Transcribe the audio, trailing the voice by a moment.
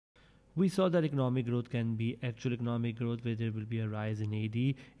We saw that economic growth can be actual economic growth where there will be a rise in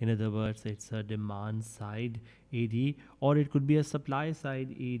AD. In other words, it's a demand side AD, or it could be a supply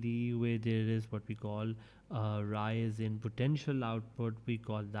side AD where there is what we call a rise in potential output. We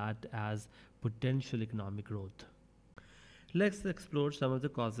call that as potential economic growth. Let's explore some of the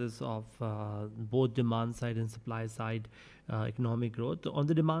causes of both demand side and supply side economic growth. On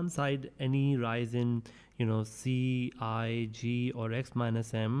the demand side, any rise in C, I, G, or X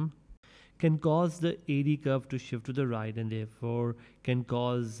minus M can cause the AD curve to shift to the right and therefore can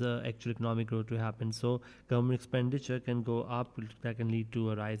cause actual economic growth to happen. So government expenditure can go up, that can lead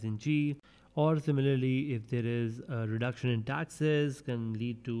to a rise in G, or similarly if there is a reduction in taxes can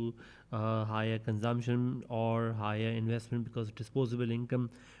lead to higher consumption or higher investment because disposable income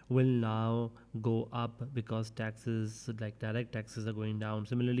will now go up because taxes like direct taxes are going down.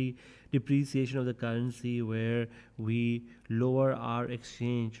 Similarly, depreciation of the currency where we lower our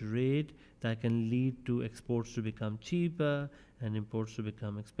exchange rate, that can lead to exports to become cheaper and imports to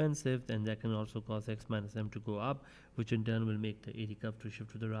become expensive, and that can also cause X minus M to go up, which in turn will make the AD curve to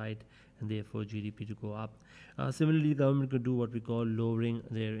shift to the right and therefore GDP to go up. Similarly, the government could do what we call lowering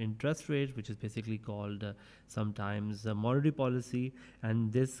their interest rates, which is basically called sometimes monetary policy,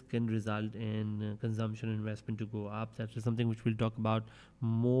 and this can result in consumption and investment to go up. That is something which we'll talk about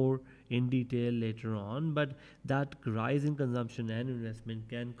more in detail later on, but that rise in consumption and investment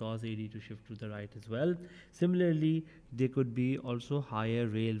can cause AD to shift to the right as well. Similarly, there could be also higher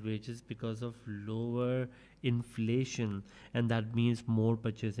real wages because of lower inflation, and that means more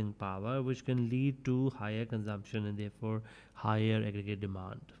purchasing power, which can lead to higher consumption and therefore higher aggregate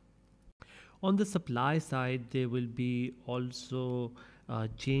demand. On the supply side, there will be also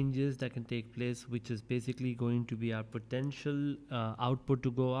changes that can take place, which is basically going to be our potential output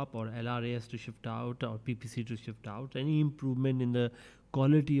to go up, or LRAS to shift out, or PPC to shift out. Any improvement in the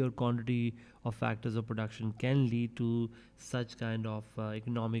quality or quantity of factors of production can lead to such kind of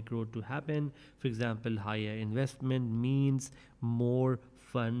economic growth to happen. For example, higher investment means more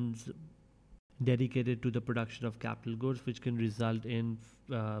funds dedicated to the production of capital goods, which can result in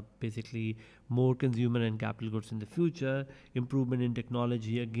basically more consumer and capital goods in the future. Improvement in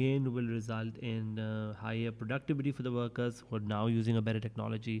technology again will result in higher productivity for the workers who are now using a better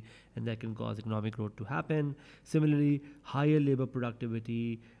technology, and that can cause economic growth to happen. Similarly, higher labor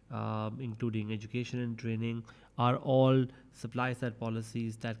productivity, including education and training, are all supply side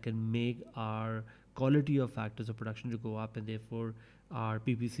policies that can make our quality of factors of production to go up and therefore our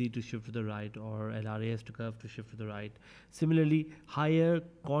PPC to shift to the right or LRAS to curve to shift to the right. Similarly, higher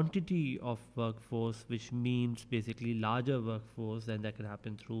quantity of workforce, which means basically larger workforce, and that can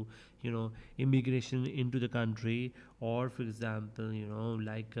happen through immigration into the country, or for example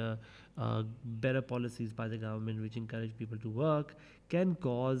like better policies by the government which encourage people to work, can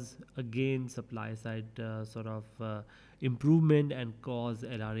cause again supply side sort of improvement and cause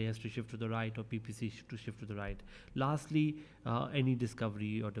LRAS to shift to the right or PPC to shift to the right. Lastly, any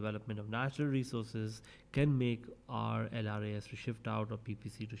discovery or development of natural resources can make our LRAS to shift out or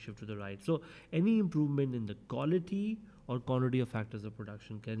PPC to shift to the right. So any improvement in the quality or quantity of factors of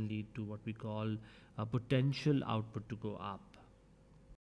production can lead to what we call a potential output to go up.